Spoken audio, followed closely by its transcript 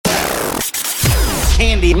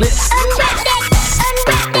candy lips. Unwrap that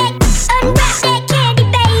candy,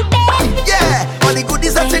 baby. Yeah, all the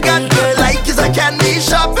goodies that you got, girl, like is a candy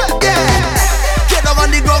shop. Yeah, get down on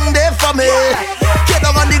the ground there for me. Get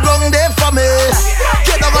down on the ground there for me.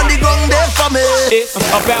 Get down on the ground there for me. It's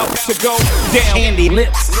about to go down. Candy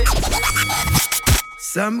lips.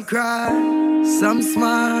 Some cry, some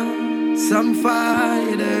smile, some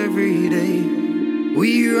fight every day. We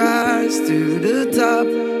rise to the top,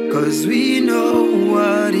 'cause we know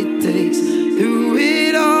what it takes. Through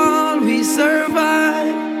it all we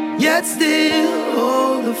survive, yet still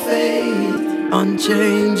hold the faith.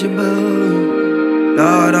 Unchangeable,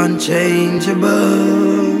 Lord, unchangeable.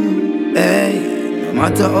 Hey, no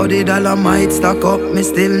matter how the dollar might stack up, me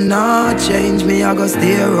still not change. Me I go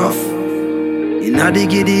stay rough. Inna the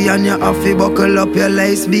giddy and you have to buckle up your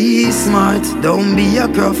lace. Be smart, don't be a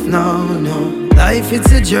gruff, no, no. Life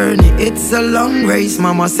it's a journey, it's a long race.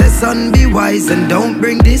 Mama says son be wise and don't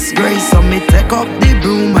bring disgrace. So me take up the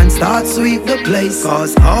broom and start sweep the place.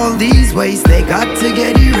 'Cause all these ways they got to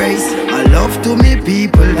get erased. I love to me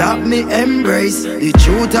people that me embrace. The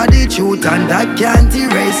truth are the truth and that can't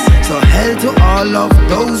erase. So hell to all of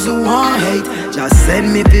those who want hate. Just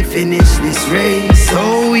send me to finish this race. So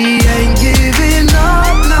we ain't giving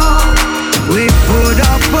up, no. We put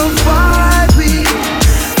up a fight, we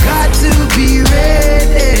got to be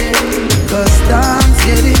ready, 'cause time's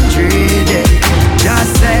getting dreary.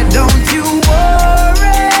 Just said don't you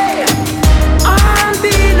worry, I'll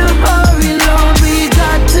be in a hurry, Lord. We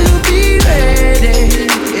got to be ready,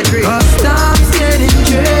 'cause time's getting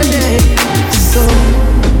dreary. So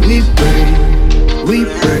we pray, we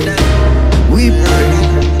pray, we pray,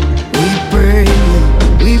 we pray,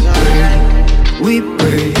 we pray, we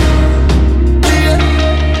pray.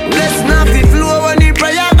 Bless not the flow when the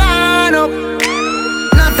prayer gone up.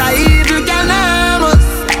 Not a evil can harm us.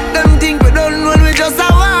 Them think we done when we just a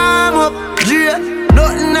warm up. Yeah,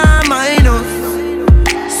 nothing a mind us.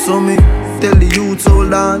 So me tell the youth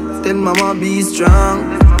hold on, tell mama be strong.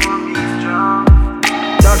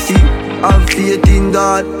 Jackie, have faith in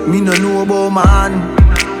God, me no know about man.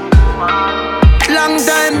 Long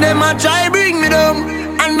time them a try bring me down,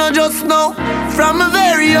 and not just now, from a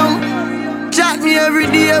very young. Chat me every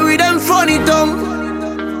day with them funny tongue.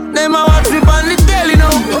 Them a watch me on the telly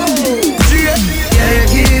now. Yeah,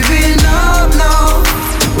 giving up now.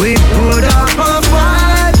 We put up a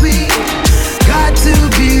fight, we got to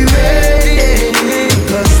be ready,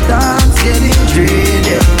 'cause time's getting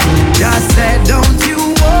dreary. Just said don't you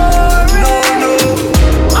worry, no, no.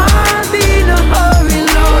 I'll be in a hurry,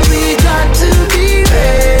 Lord. We got to be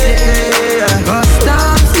ready, 'cause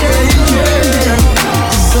time's getting dreary.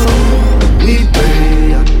 So we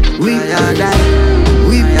pray, we die,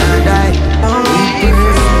 we die, we pray,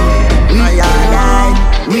 we die,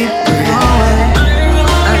 we pray.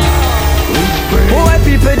 Boy,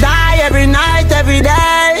 people die every night, every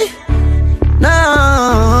day.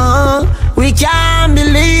 No, we can't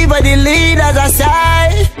believe what the leaders are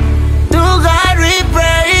say. To God we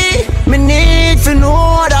pray. Me need to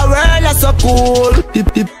know the world is so cool.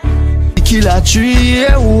 The killer tree,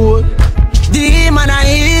 demon and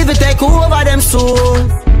evil take over them soul.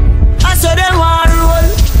 I saw them all roll.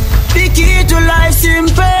 The key to life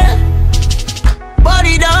simple, but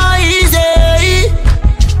it not easy.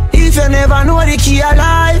 If you never know the key of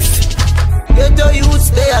life, you tell you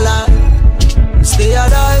stay alive, stay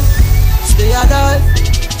alive, stay alive,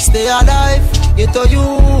 stay alive. You tell you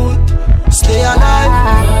stay alive,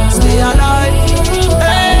 stay alive.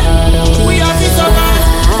 Hey, we have to survive.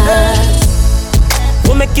 Hey.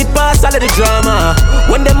 We make it past all of the drama.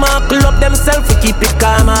 When them all pull up themselves, we keep it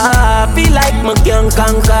calm. I feel like me can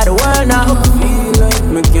conquer the world now. Feel like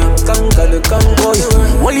me can conquer the convoy.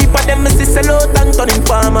 One leap of them, me see sell out and turn in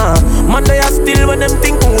farmer. Man, they are still when them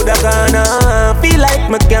think who da gonna. Feel like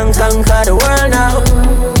me can conquer the world now.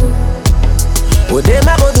 What them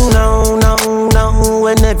I go do now, now, now,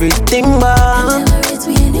 when everything burn?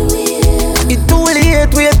 It's too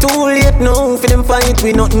late, we're too late now. For them fight,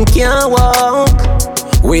 we nothing can walk.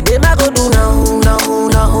 What them I go do now, now,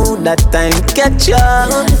 now, that time catch up.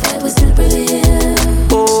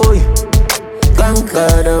 Boy,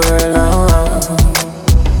 conquer the world now.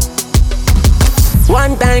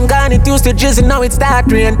 One time gone, it used to drizzle, now it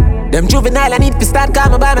start rain. Them juvenile, I need to start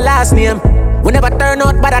calling by my last name. We never turn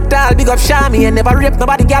out bad at all, big up Shami. And never rape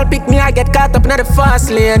nobody, girl pick me, I get caught up in the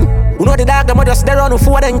fast lane. You know the dog, them just there on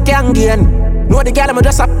food and can gain. Know the girl, I'm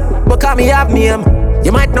just up, because me have name.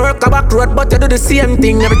 You might not work a back road, but you do the same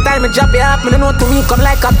thing. Every time I drop you off, me know to me come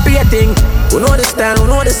like a painting. We know the style, we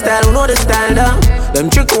know the style, we know the style now. Them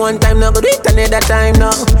trick one time, now go do it another time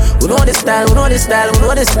now. We know the style, we know the style, we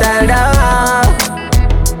know the style now.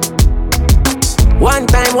 One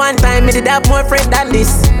time, me did have more friends than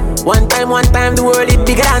this. One time, the world is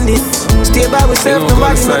bigger than this. Stay by myself,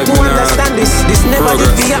 nobody not to understand this. This never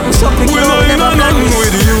did be happen, so we know never plan this.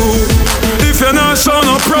 With you, if you're not showing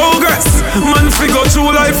no progress, man, figure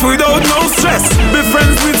through life without no stress. Be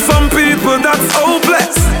friends with some people that's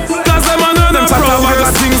hopeless, cause them are not them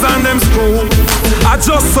progress things and them school. I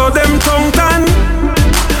just saw them tongue tan.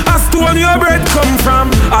 As to when your bread come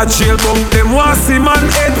from, I chill bunk them want see man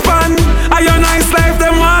head pan. I your nice life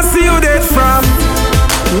them want see you dead from.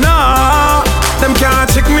 Nah, them can't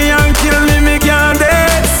trick me and kill me, me can't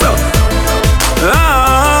dead so.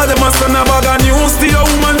 Them must send a bag of news to your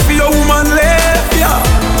woman for your woman left, yeah.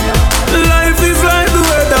 Life is like the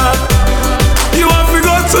weather, you have to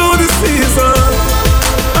go through the season.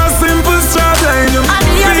 A simple strap line, you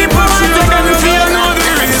people children and you don't know the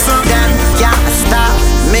reason. Them can't stop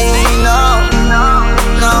me, no,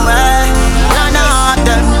 no way. No,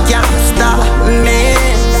 them can't stop me.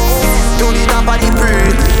 To the top of the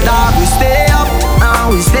bird, dog, we stay up,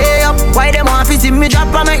 and we stay up. Why them want to see me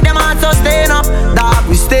drop and make them heart sustain up? Dog,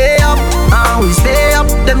 we stay up, and we stay up.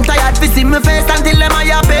 Them tired to see me face until them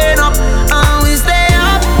eye pain up. And we stay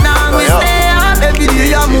up, dog, we stay up. Every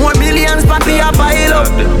day I'm more millions, papi a pile up.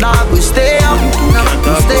 Dog, we stay up,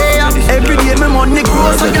 we stay up. Every day my money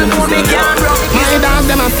grows, so you know me can't rock. My dog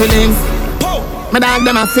them a feelings, my dog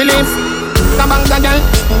them a feelings. The bank the girl,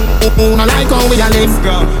 no like how we a live.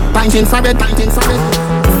 Pinting for it,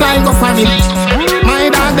 style go for me. My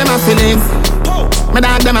dog them a feelings, my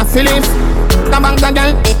dog them a feelings. The bank the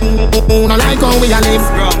girl, no like how we a live.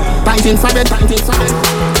 Pinting for it,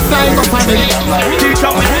 style go for me.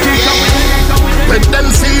 When them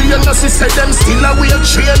feel you know see say them still a wheel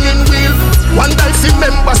training wheel. One day fi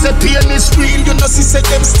member say pain is real. You know see say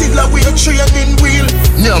them still a wheel training wheel.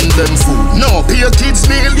 Nyam them food, no pay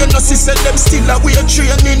kids meal. You know see say them still a wheel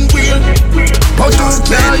training wheel. But who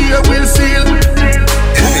can hear will feel?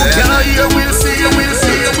 Who can hear will feel? Will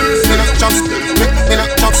feel? Me not judge people. Me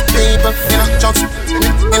not judge people. Me not judge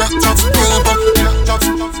people. Me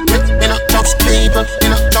not judge people.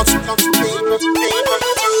 Me not judge people.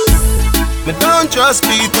 Me don't trust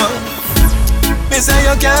people. Me say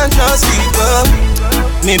you can't trust people.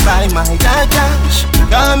 Me buy my dad cash,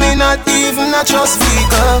 cause me not even a trust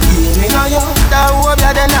people. Me know you, that hope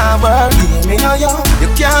you then I work. Me know you, you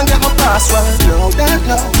can't get my password. No, that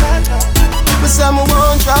no. Me say me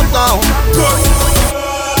won't drop down.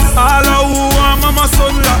 All of who want mama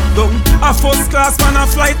son locked down. A first class man a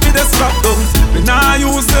flight with the strap down. Me nah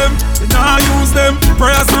use them,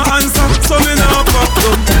 prayers no answer, so me nah fuck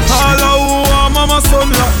them. All of who want mama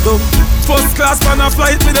son locked down. First class man a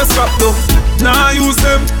flight with the strap down. Nah use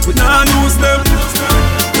them, we nah use them.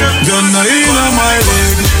 Gun no inna my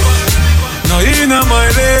leg, no inna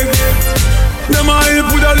my leg. Them a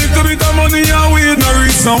help with a little bit of money and weed no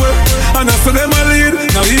reach nowhere. And I say them a lead,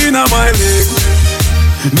 no inna my leg.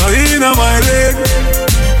 No inna my leg.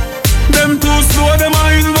 Them too slow, them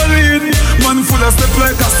a invalid. Man full of step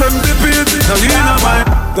like a centipede. No inna my.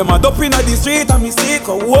 Them a dope inna the street and me sick.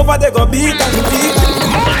 Over they go beat and beat.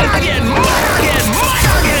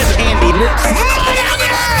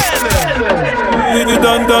 Andy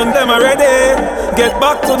done, them a ready. Get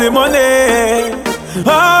back to the money.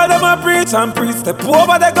 Ah, them a preach and preach. Step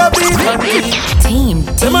over they go beat and beat. Team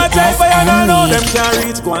them a drive by and I know them can't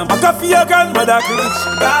reach. Go and back up for your grandmother preach.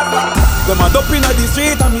 Them a dope inna the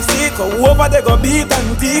street and me sick. Over they go beat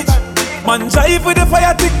and teach. Man drive with the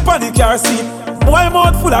fire tick pan the car seat. Boy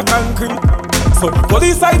mouth full of concrete. So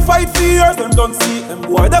police side fight for years, them don't see them.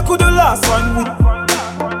 Boy they could the last one week.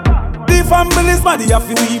 The family's body have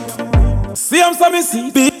to weep. See them so me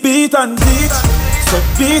see. Beat and teach. So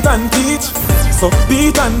beat and teach. So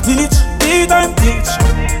beat and teach. Beat and teach.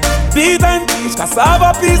 Beat and teach.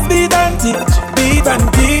 Cassava peace beat and teach. Beat and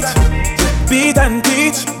teach. Beat and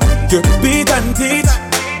teach. You beat and teach.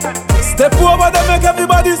 Step over them make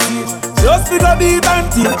everybody see. Just figure beat and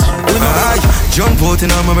teach. Jump out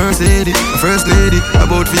in on my Mercedes, my first lady,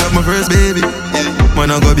 about to have my first baby. Man,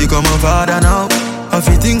 I go become a father now. I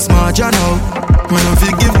feel things smart, you know. Man, I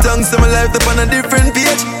feel give thanks to my life up on a different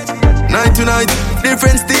page. Night to night,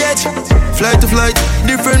 different stage. Flight to flight,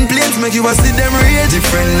 different planes. Make you a see them rage.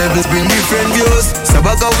 Different levels bring different views. So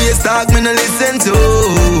back away talk, me no listen to.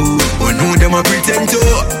 Who know them a pretend to.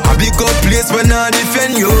 A big up place when I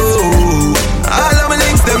defend you. All of my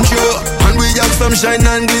links them true. And we have some shine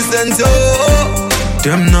and glisten too.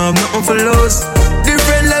 Them know nothing for loss.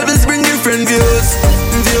 Different levels bring different views.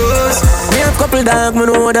 Me have couple dog, me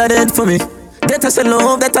know that dead for me. That I say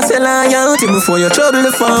love, that I say loyalty. Before you trouble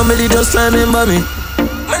the family, just remember me.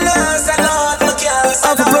 I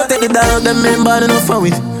have to protect the dog, them men bad enough for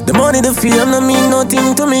we. The money, the fame, no mean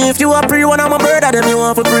nothing to me. If you are free, one of my brother, then you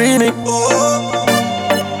want to free me.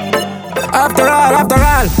 After all,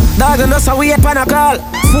 dog and us a wait pan a call.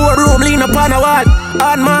 4-room lean up on a wall.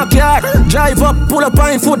 On mark yard, drive up, pull up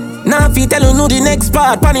on foot. Now if you tell you know the next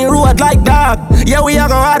part, pan the road like dog. Yeah, we a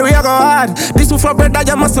go hard. This one for brother,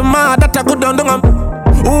 you must mad. That a good down.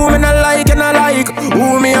 Who me not like and I like.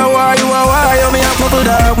 Who me a why, you a why. You me a couple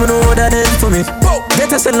dog, me know that end for me.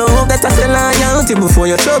 Better say love, better say loyalty. Before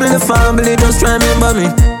you trouble the family, just remember me.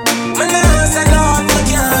 Me nah say love, me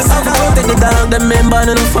can't say love. Take the dog, them member,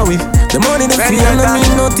 no for we. The money, the feel, no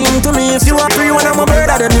mean nothing to me. If you are free, when I'm a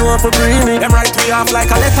brother, then you want to free me. Them write me off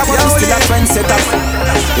like a letter, but you still a trendsetter.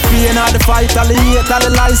 The pain or the fight, all the hate, all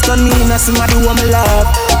the lies done me. Now somebody who me love.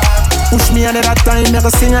 Push me another time,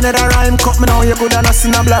 never sing another rhyme. Cut me now, you good and I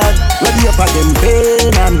see no blood. Ready up again,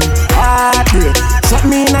 pain and heartbreak. Shut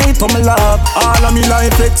me night for my love. All of me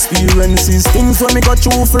life experiences, things when me got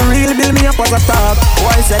through for real, build me up as a top.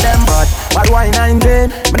 Why say them bad? Why nine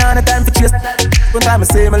vain? Me not the time for chase. One time I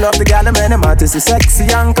say me love the girl, the man, them artists is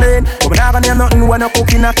sexy and clean. But me not gonna name nothing when I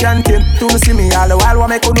cook in a canteen. To me see me all the while,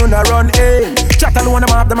 what make you no run in. Chat alone,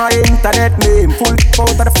 them have them my internet name. Full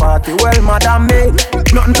out of the 40, well madam me.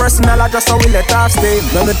 Nothing personal, just so we let off stay.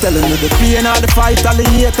 Let me telling you the pain, all the fight, all the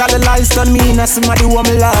hate, all the lies done me. Now somebody who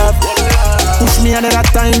me love. Push me another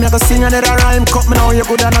time, never sing another rhyme. Cut me now, you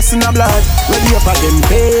good and I see no blood. Ready up again,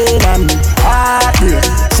 pain and heartbreak.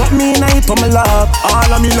 Shut me night for my love.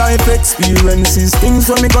 All of me life experiences, things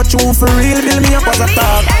when me got through for real, build me up as a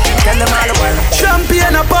top. Tell them all the while.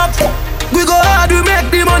 Champagne a pop. We go hard, we make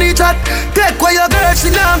the money chat. Take away your girl, she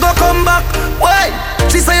now go come back. Why?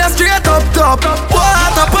 She say a straight up top.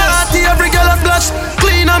 What a party, every girl a flash.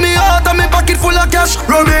 Clean on me out and me pocket full of cash.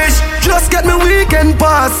 Rubbish, just get me weekend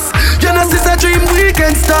pass. You know sister dream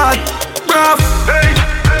weekend start. Bruv, hey.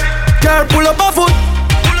 Girl pull up a foot.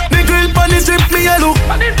 Me grill pan the strip, me a look.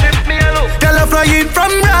 Girl a fly in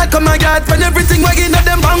from right, come my yard. Find everything wagging at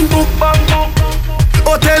them bang book.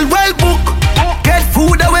 Hotel well book. Get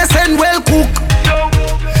food away send well cook.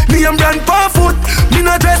 Me and brand per foot. Me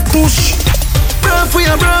no dress push. Bro for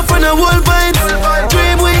your bro for the whole vibes.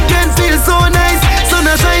 Dream weekend feel so nice. Sun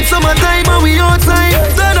a shine summertime and we outside.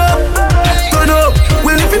 Turn up.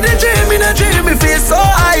 We live in the dream, in a dream. Me feel so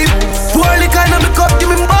high. Pour the kind of me cup, give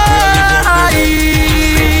me more.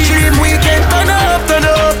 Dream weekend, turn up.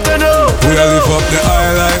 We a live up the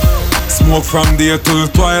high life. Smoke from day till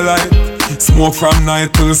twilight. Smoke from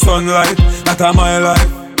night till sunlight. That a my life.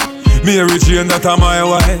 Mary Jane, that a my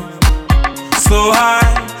wife. So high,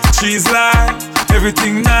 she's like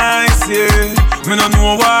everything nice, yeah. Me no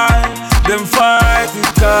know why them fight it,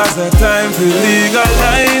 cause the time to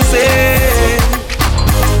legalize it.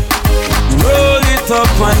 Roll it up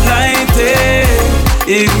and light it.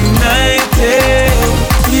 Ignite it.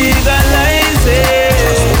 Legalize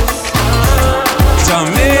it.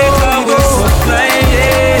 Jamaica will supply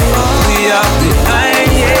it. We are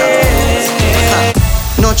behind it.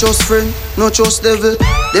 Not just friend, not just devil.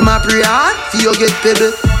 Them a pray hard, for you get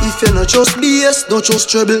pebble. If you not just BS, not just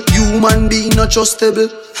trouble. Human being, not just stable.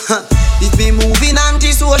 If me moving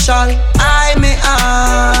anti-social, I may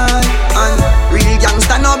I. And real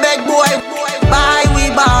gangsta no beg boy. Buy we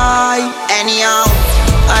buy. Anyhow,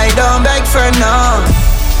 I don't beg friend now.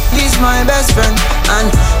 This my best friend, and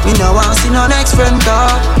me no want see no next friend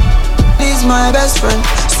talk. This my best friend.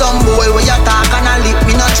 Some boy where you talk and I lip,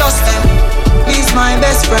 me not trust them. This my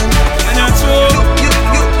best friend.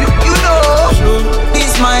 You know.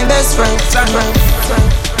 This my best friend.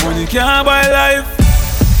 Money can't buy life.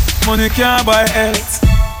 Money can't buy health.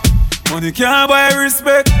 Money can't buy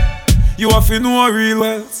respect. You have to know real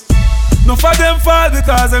wealth. No for them fall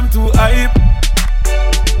because them too hype.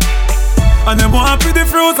 And them want to the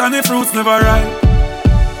fruit and the fruits never ripe.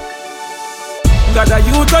 Got a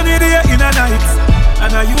youth on the day in a night.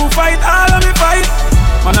 And a you fight all of me fight.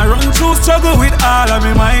 Man I run through struggle with all of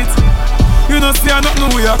me might. You know see I don't know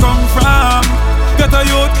where you come from. Get a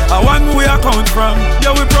youth, I want where you come from.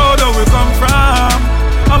 Yeah we proud of where we come from.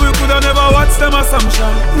 And we coulda never watch them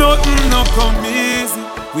assumption. Nothing no come easy.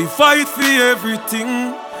 We fight for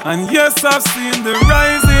everything. And yes, I've seen the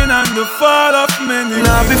rising and the fall of many.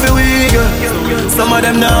 Nah, be for we, girl. Some of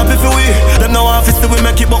them nah be for we. Them no office till we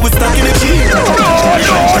make it, but we stuck in the key.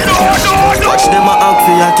 Watch them a act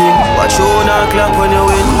for your team. Watch you on a clap when you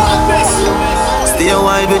win. Stay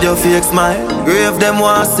wide with your fake smile. Grave them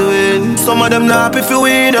wants to win. Some of them not happy if you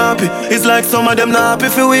win happy. It's like some of them not happy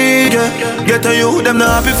if you win, yeah. Get to you, them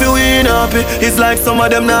not happy if you win happy. It's like some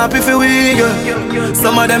of them not happy if you win, yeah.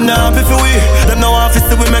 Some of them not happy if you win. Them now office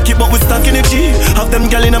we make it but we stuck in the G. Have them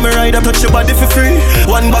gal in my ride, I touch your body for free.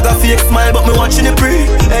 One bag of fake smile but me watching it pre.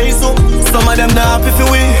 Hey so, some of them not happy if you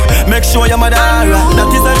win. Make sure your mother alright,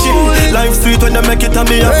 that is a G. Life sweet when they make it and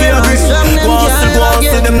me happy agree. Go on,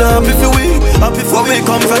 see them not happy if you win. Happy for we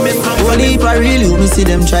come from it. Only if I really me see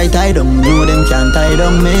them try tie down. Know them can't tie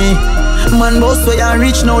down me. Man boss way I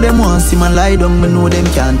rich now them want see man lie down. Me know them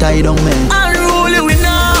can't tie down me. Unruly we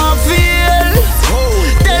not feel.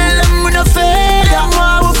 Tell them we no fail. Them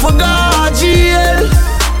want we forgot jail.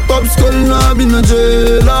 Pop skull now be no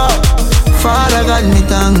jailer. Father God me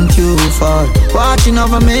thank you for watching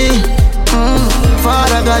over me.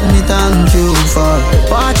 Father God me thank you for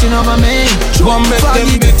watching over me. One make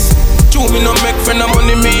them bits. Two me no make friend of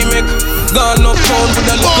money me make. Gone up town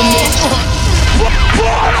with a little me.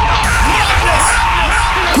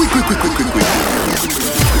 Quick.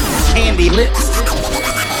 Andy Lips.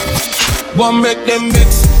 One make them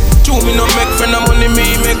bits. Two me no make friend of money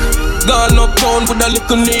me make. Gone up town with a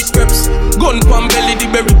little knee grips. Gun pan belly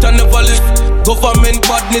the berry and never lift. Government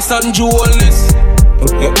badness and jewelness.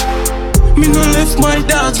 Me no left my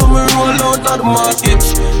dogs when we roll out of the market.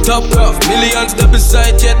 Top off, millions they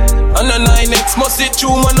beside yet. And the 9X must see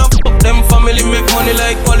true man up. Them family make money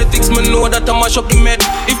like politics. Me know that I mash up the med.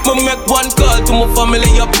 If me make one call to my family,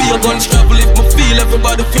 I be a gun trouble. If me feel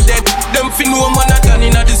everybody feel dead. Them fi know man a done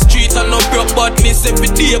in the street and no broke badness every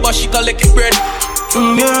day, but she collect it bread.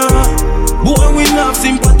 Yeah, boy we have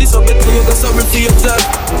sympathy, so better you go sorry for yourself.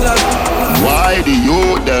 Why the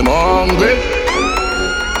youth them hungry?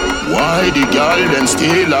 Why the girl them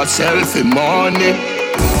steal a selfie money?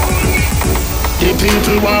 The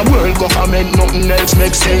people want world government, nothing else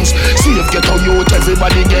makes sense. Save ghetto youth,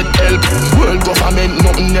 everybody get help. World government,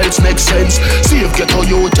 nothing else makes sense. Save ghetto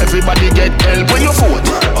youth, everybody get help. When you vote,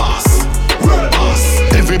 world boss.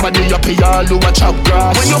 Everybody happy, all who a chop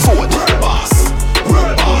grass. When you vote, world boss.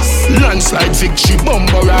 Landslide victory,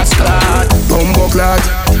 bumbo ass clot. Bumbo clot,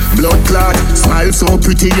 blood clot. Smile so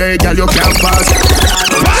pretty, yeah, girl you can't pass.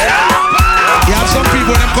 You have some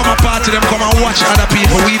people, them come and party, them come and watch other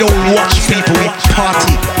people. We don't watch people, we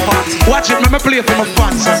party. Watch it, let me play for my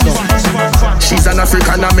fans. She's an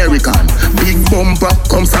African American. Big bumper,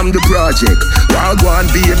 come from the project. Wagwan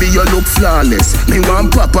baby, you look flawless. Me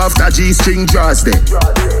want pop after G-string draws there.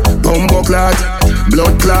 Bumbo clot,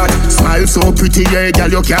 blood clot. Smile so pretty, yeah,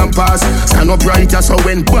 girl you can't pass. Stand up brighter so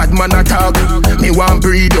when bad man attack. Me want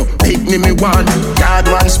breed up, pick me want. God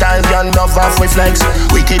one style, girl love off with flex.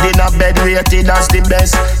 Wicked in a bed, rated as the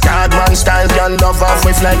best. God one style, girl love off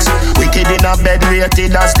with flex. Wicked in a bed,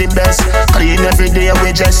 rated as the best. Clean every day,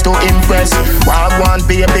 we just to impress. Wagwan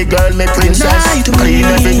baby girl, me princess. Clean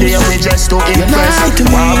every day, we just to impress.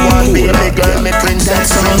 Wagwan baby girl, me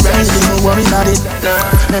princess. Don't worry about it.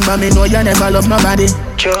 Remember me know you never love nobody.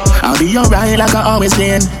 I'll be alright like I always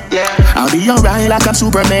been. I'll be alright like I'm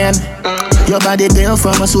Superman. Your body built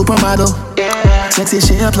from a supermodel. Sexy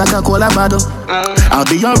shape like a cola bottle. I'll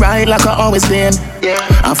be alright like I always been.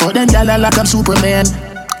 I'm for them gyal like I'm Superman.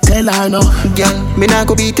 Tell her no, girl, me nah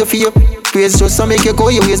go beat you for your praise. Just to make you go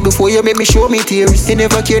your ways before you make me show me tears. You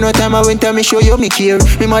never care no time I went and me show you me care.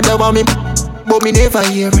 Me mother want me, but me never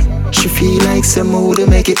hear. She feel like some mood to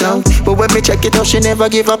make it out. But when me check it out, she never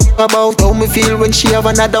give up about how me feel when she have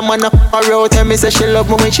another man up her out. Tell me say she love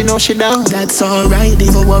me when she know she down. That's alright,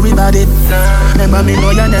 don't worry about it. Remember me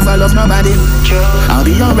know you never love nobody. I'll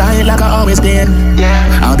be alright like I always been.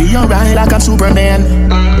 I'll be alright like I'm Superman.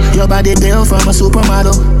 Your body built from a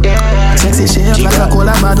supermodel. Sexy shape like a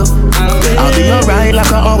cola bottle. I'll be alright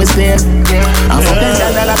like I always been. I'm for them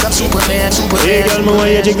gyal like I'm Superman. Hey girl, me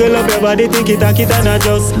want you jiggle up your body, think it and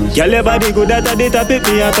adjust. Girl, your body good at the top, it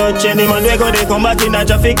me a touch. Any man we go, they come back in a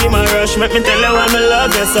traffic, him a rush. Make me tell you why me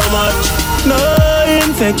love you so much. No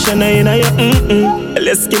infection in your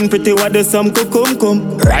Let's skin pretty, what do some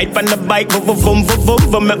cum. Ride on the bike,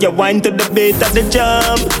 vum. Make you wine to the beat of the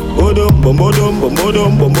jam. Bodum, bum, bodum, bum,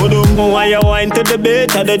 bodum, bum, bodum. Why you wine to the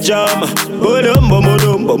beat of the jam? Bodum, bum,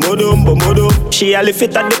 bodum, bum, bodum, bum, bodum. She a lift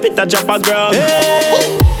it at the pit, a drop a gram.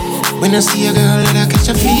 Hey. When I see a girl, I catch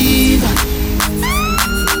a fever.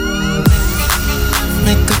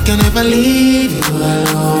 Make I can never leave you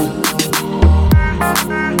alone.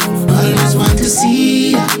 Always want to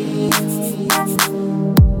see ya.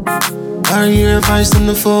 Or hear a voice on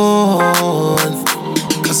the phone.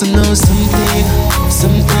 Cause I know something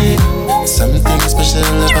special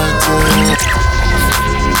about you.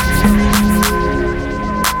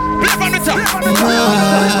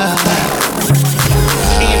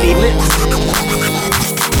 Candy lips.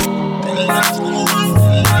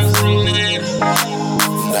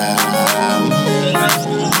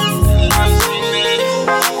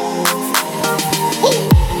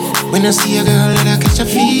 When I see a girl, I catch a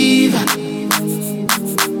fever.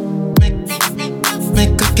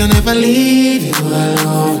 Make I can never leave you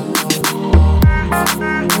alone.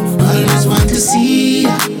 Always want to see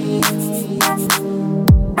ya.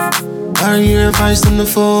 Are you your voice on the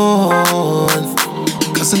phone?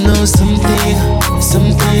 Cause I know something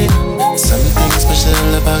special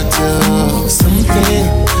about you. Something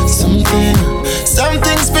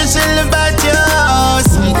special about you.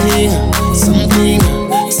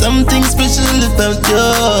 Something special about you.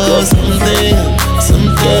 Something.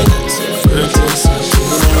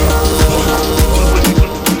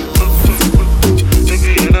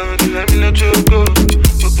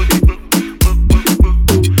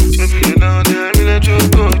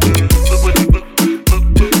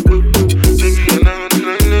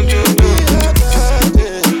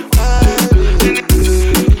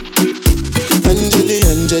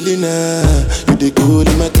 Angelina, you the cool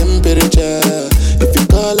in my temperature. If you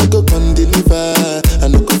call, I go come deliver. I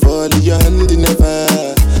no go fall in your hand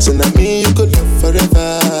never. So now me you could love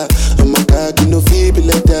forever. I'm a cocky no feeble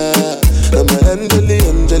like that. I'm a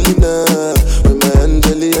Angelina, I'm a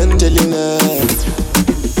Angelina.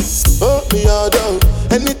 Oh me all down.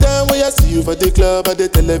 Anytime when I see you for the club or the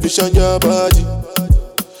television, your body.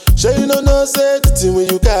 Sure you know say the thing when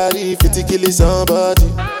you carry 50 kill somebody.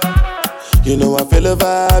 You know I feel a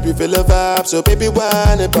vibe, you feel a vibe, so baby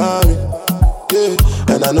whine about me. Yeah,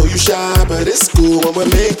 and I know you shy, but it's cool when we're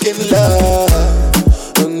making love.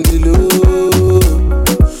 On the low,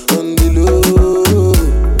 on the low,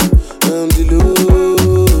 on the low,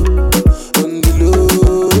 on the low,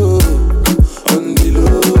 on the low, on the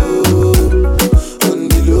low, on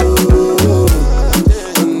the low,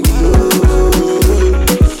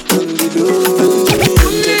 on the low.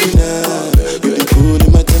 Angelina, you the cool in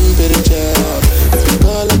my temperature.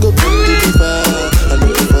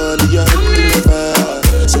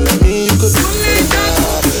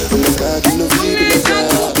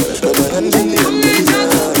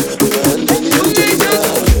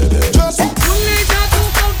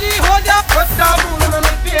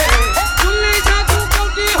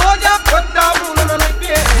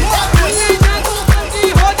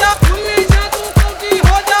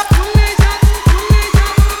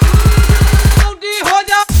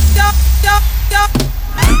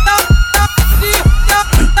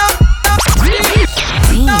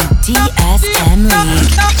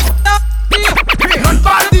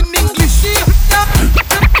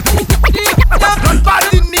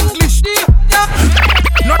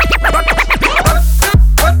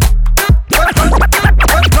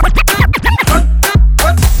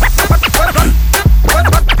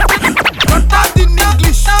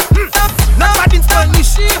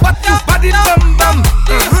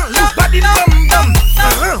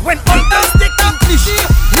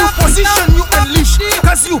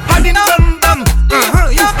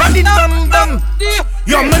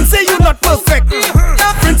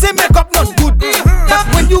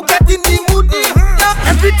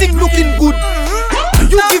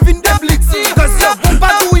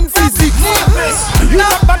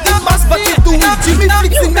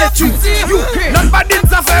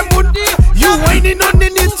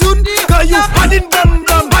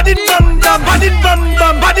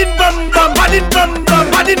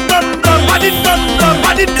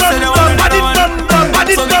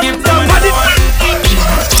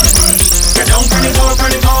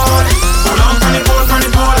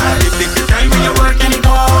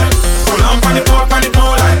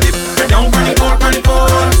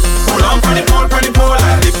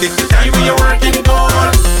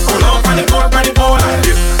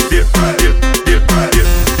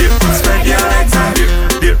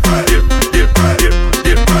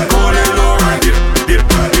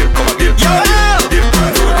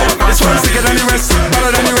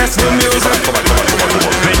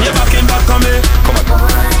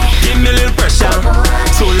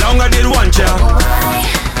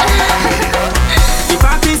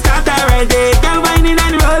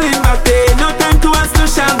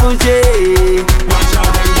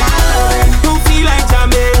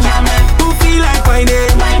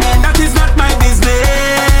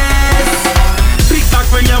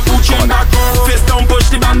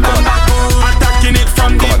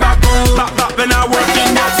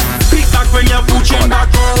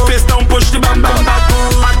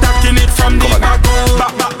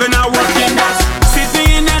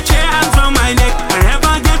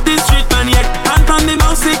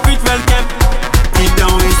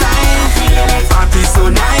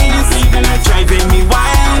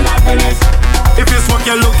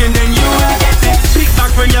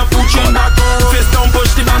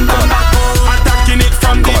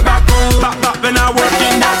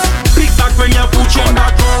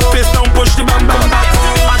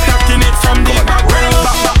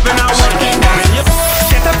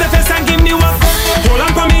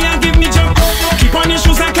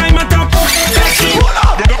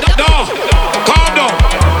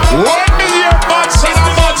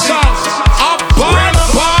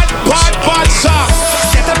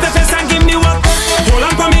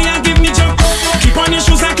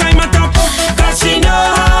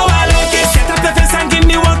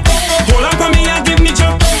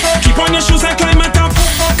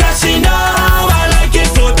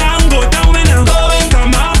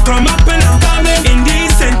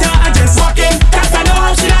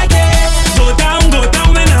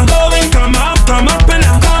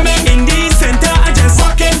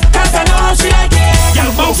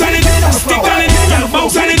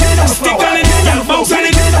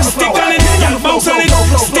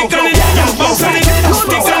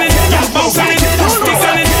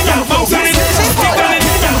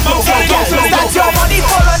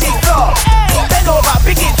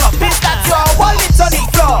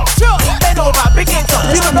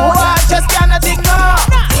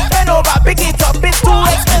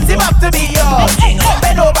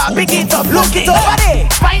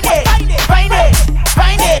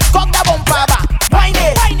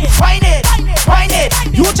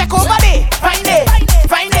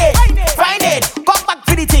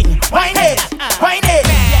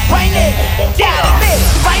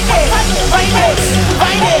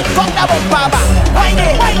 the bumper back. Wine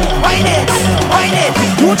it, wine it, wine it.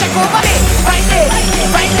 You check over it. Wine it,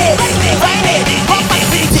 wine it, wine it. Come my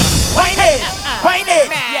city. Wine it, wine it,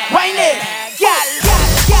 wine it. Girl.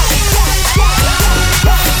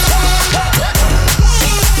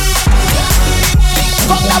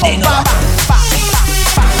 Come the bumper back.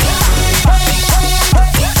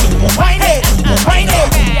 Wine it, wine it,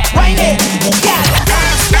 wine it. Girl.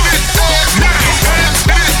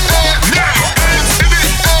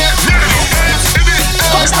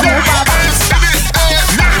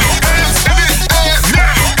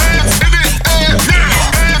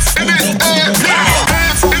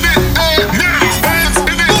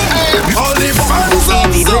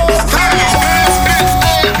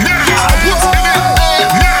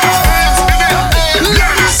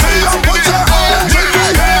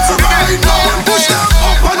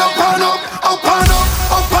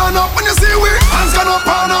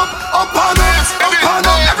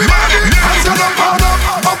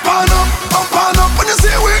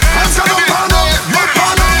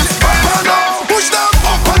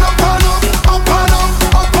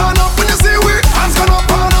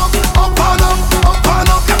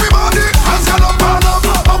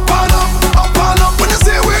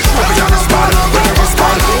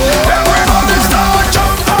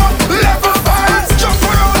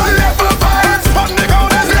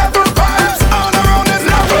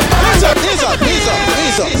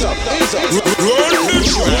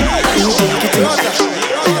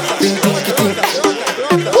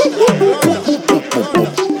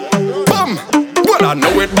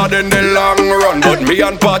 In the long run, but me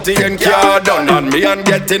and party and car done, and me and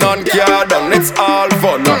getting on car done. It's all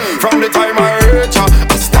fun. From the time I reach a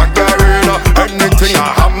staggering, anything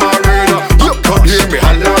I hammering. You could hear me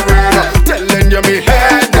hollering, telling you me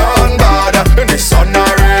head down bad. In the sun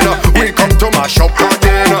arena, we come to my shop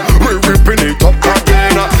again. We ripping it up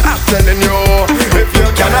again. I'm telling you, if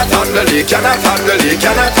you cannot handle it,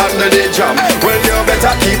 cannot handle the jam. Well, you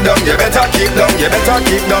better keep down, you better keep down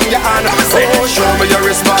your hand. Oh, show me your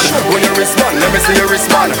wristband. When you respond, let me see your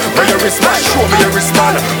wristband. When you respond, show me your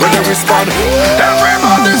wristband. When you respond,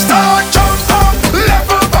 everybody start jump up,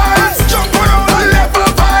 level vibes, jump around, level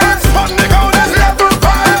vibes. On the ground is level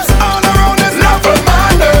vibes, all around is level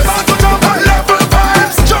madness. Jump on level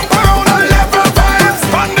vibes, jump around and level vibes.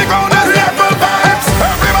 On the ground is level vibes,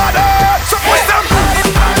 everybody. So push them.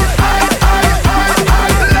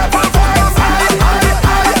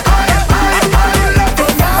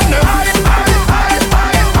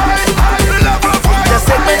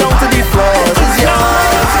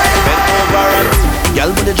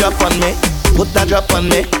 Drop on me, put that drop on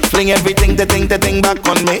me. Fling everything, the thing back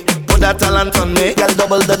on me. Put that talent on me. Girl,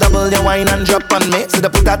 double your wine and drop on me. So they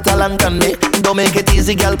put that talent on me. Don't make it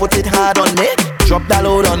easy, girl, put it hard on me. Drop that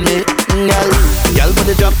load on me, girl, put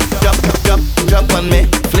the drop on me.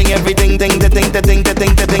 Fling everything, the thing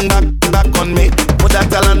back on me. Put that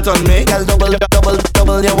talent on me. Girl, double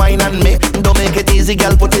your wine on me. Don't make it easy,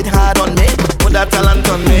 girl, put it hard on me. Put that talent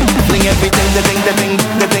on me. Fling everything, the thing,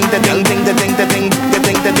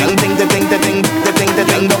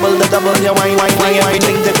 double your wine,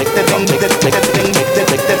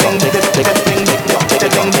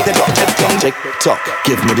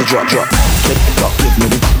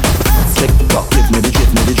 tick tock, give me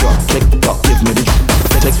the drop, tick tock, give me the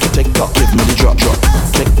tick tock, give me the drop,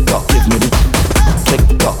 tick tock, give me the tick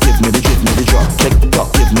tock, give me the drop, tick tock, give me the tick tock, give me the drop, tick tock,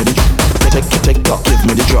 give me the tick tock, give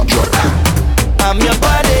me the drop. I'm your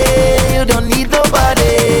body, you don't need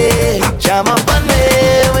nobody. Jam up on me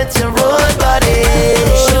with your road body.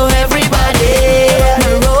 Show everybody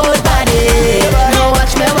my road body. Now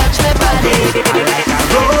watch me body. Like a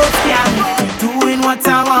road gang, doing what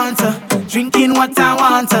I want, drinking what I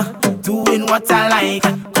want, doing what I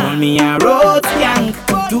like. Call me a road gang,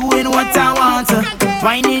 doing what I want,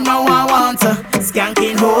 whining how I want,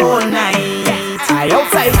 skanking whole night. I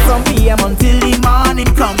outside from PM until the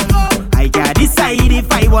morning come. I gotta decide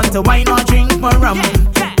if I want to wine or drink more rum.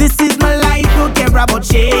 This is my life, don't care about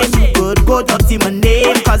shame. Good, go dirty my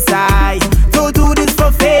name, cause I don't do this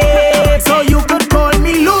for fame. So you could call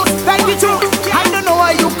me loose, like the truth. I don't know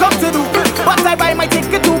what you come to do, but I buy my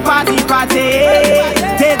ticket to party.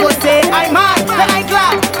 They go say I'm mad, then I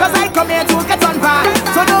glad, cause I come here to get on bad.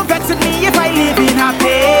 So don't vex with me if I live in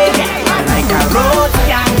happy. Like a road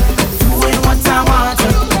gang, doing what I want,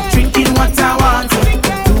 drinking what I want,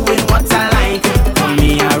 doing what I like. Call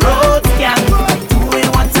me a road gang, doing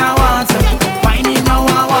what I want, finding how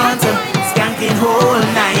I want, skanking whole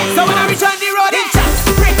night. So when I reach on the road, it's just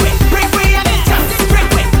break way, and it's just break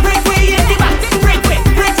way in the back,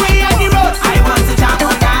 break way on the road. I want to jam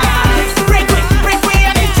on that. Break way,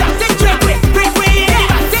 and it's just break way in the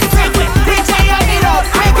back, break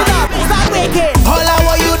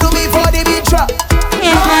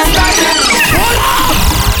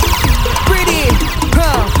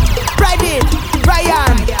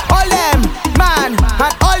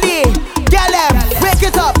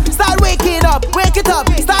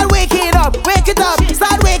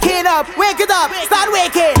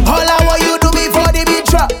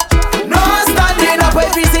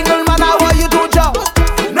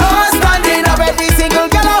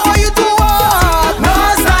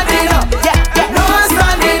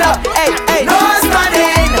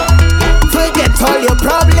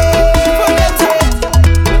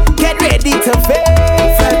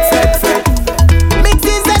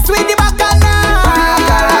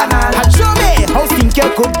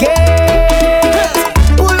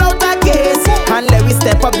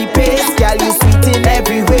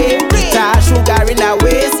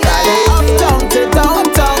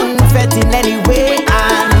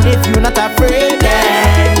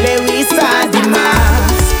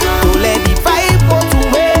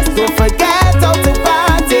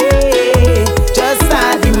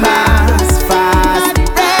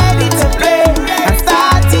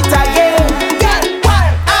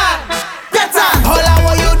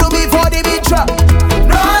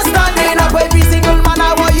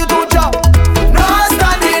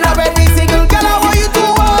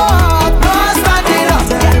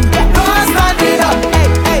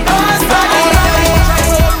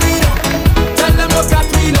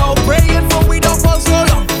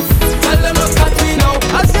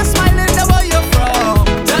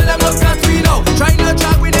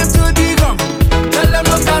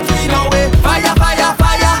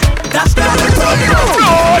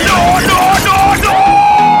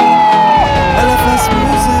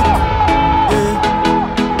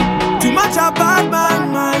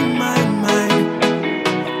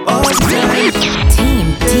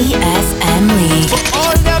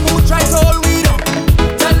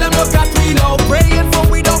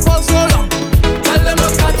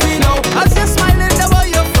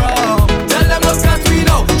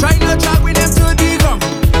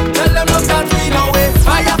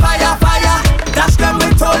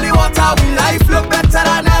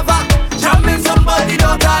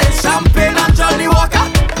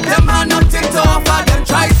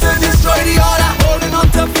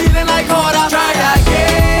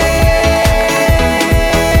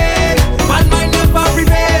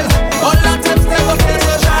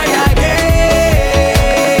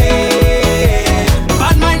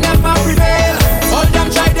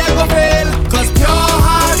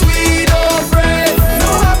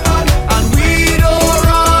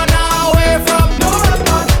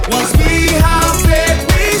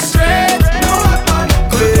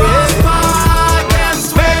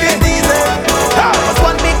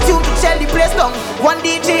One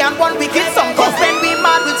DJ and one wicked song. Cause when we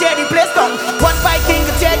mad, we tear the place down. One Viking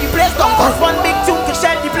can tear the place down. Cause one big tune can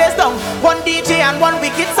shut the place down. One DJ and one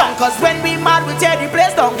wicked song. Cause when we mad, we tear the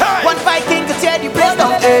place down. One Viking can tear the place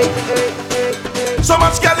down. Hey. So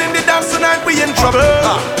much girl in the dance tonight, we in trouble.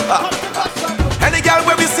 Any girl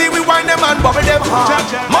where we see, we wind them and bubble them.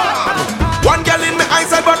 One girl in my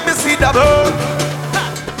eyesight, but me see double.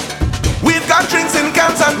 We've got drinks in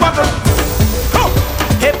cans and bottles.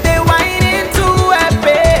 If they whine into a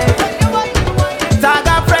bed, tag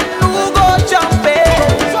a friend who go jumping.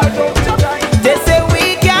 They say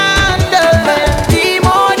we can do it. The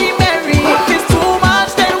more the merry. If it's too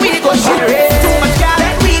much, then we go share it. Too much gal,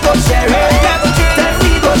 then we go share it. Then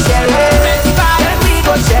we go share it. Then we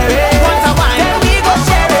go share it. Once a wine, then we go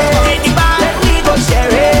share it. In the bar, then we go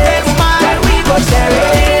share it. Then we go share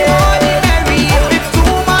it. The more the merry. If it's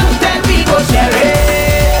too much, then we go share it.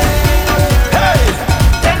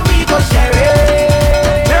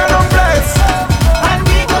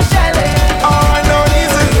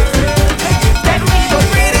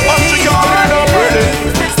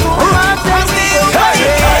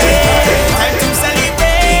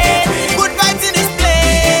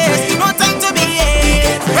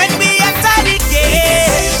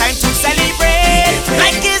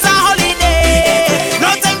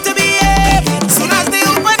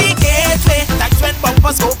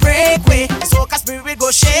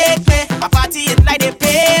 Shake me, a party it like they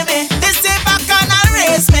pay me. They say back and I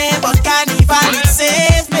race me, but carnival it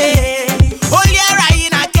save me. Oh yeah, right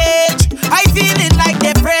in a cage, I feel it like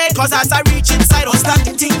they pray. Cause as I reach inside, I'll start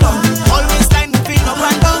to think down. Always line moving up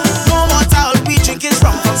and down. No matter how we drink is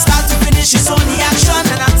wrong. From start to finish, it's only action.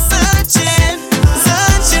 And I'm searching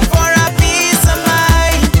for a peace of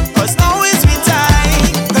mind. Cause now is we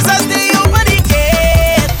time. Cause as they open the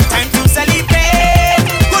gate, time to celebrate.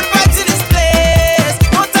 Good vibes in this place.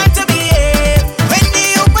 No time to behave. When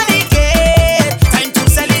they open the gate, time to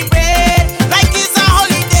celebrate. Like it's a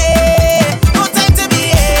holiday. No time to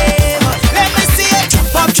behave. Let me see it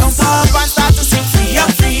jump up and start to sing. Free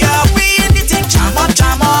up. We in the thing, jam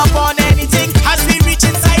up on anything. As we reach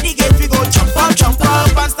inside the gate, we go jump up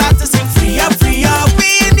and start to sing. Free up. We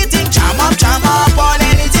in the thing, jam up on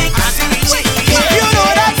anything. As we reach it, you know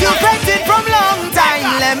that you're practicing from long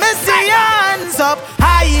time. Let me see your hands up,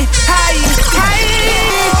 high.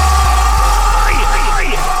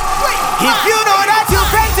 If you know that you're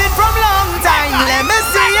practicing from long time, let me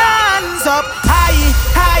see your hands up, high.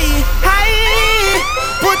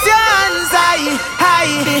 Put your hands high.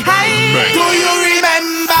 Do you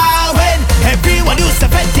remember when everyone used to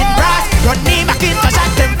fit in brass? Rodney McIntosh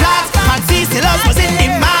and them flats. Fancy Silas was in the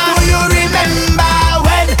mask. Do you remember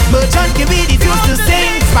when Merchant Kibidi used to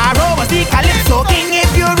sing? Sparrow was the Calypso king.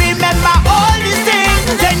 If you remember all these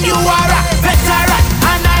things, then you are a veteran,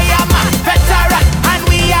 and I am a veteran, and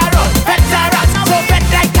we are all veterans. So bet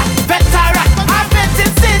like a veteran. I've been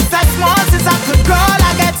since I small, since I could crawl.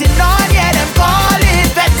 I get it on, yeah, them call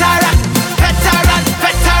it veteran,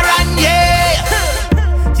 yeah.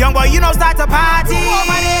 Young boy, you know start a party.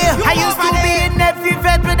 I used to be in every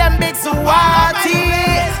vet with them big Suwati.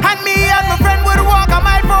 And me and my friend would walk a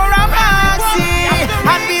mile for a maxi.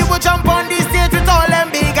 And we would jump on the stage with all them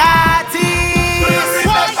big artists.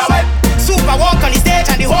 Super walk on the stage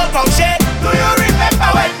and the whole crowd shake. Do you remember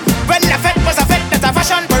when the fete was a fete, that's a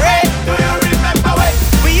fashion parade? Do you remember when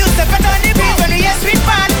we used to fet on the beach when we used to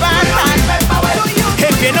band?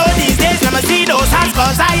 If you know these days, let me see those hands.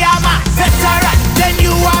 Cause I am a veteran, then you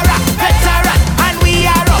are a veteran, and we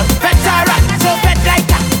are all veterans. So bet like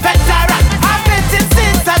a veteran. I've been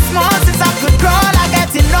since I small, since I could crawl. I get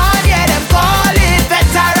it on, yeah, them call it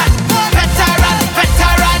veteran,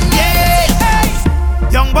 yeah.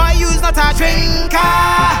 Young boy, you's not a drinker.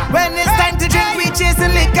 When it's time to drink, we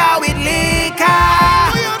chasing liquor with liquor.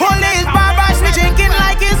 Holy his barbash, we drinking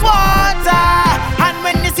like it's water. And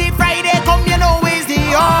when you see Friday come, you know it's the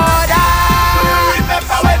order.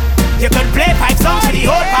 You could play 5 songs for the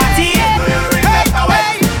whole party. Do you remember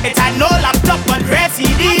when it had no laptop but red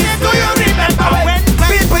CDs? Do you remember when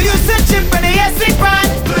people used to chip in the SD band?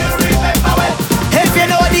 Do you remember when? If you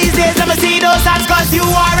know these days, let me see those hands. Cause you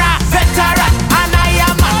are a veteran, and I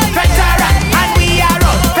am a veteran, and we are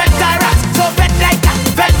all veterans. So bet like a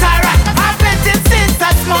veteran. I've been since I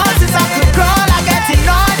small, since I could crawl. I get it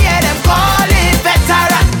on, yeah, them call it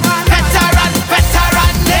veteran,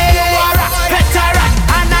 yeah. You are a veteran,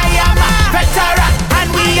 and I am a veteran, and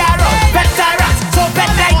we are all veterans. So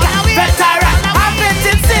bet like a veteran. I've been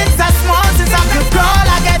since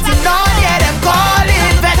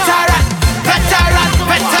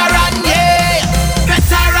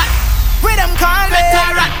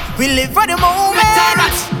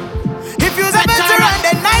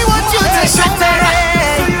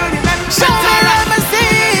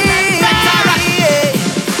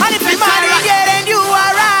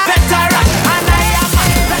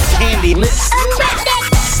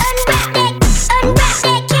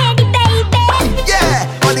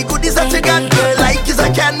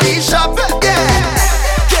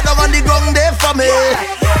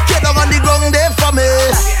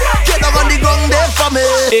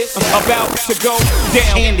about to go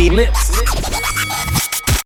down. Andy Lips.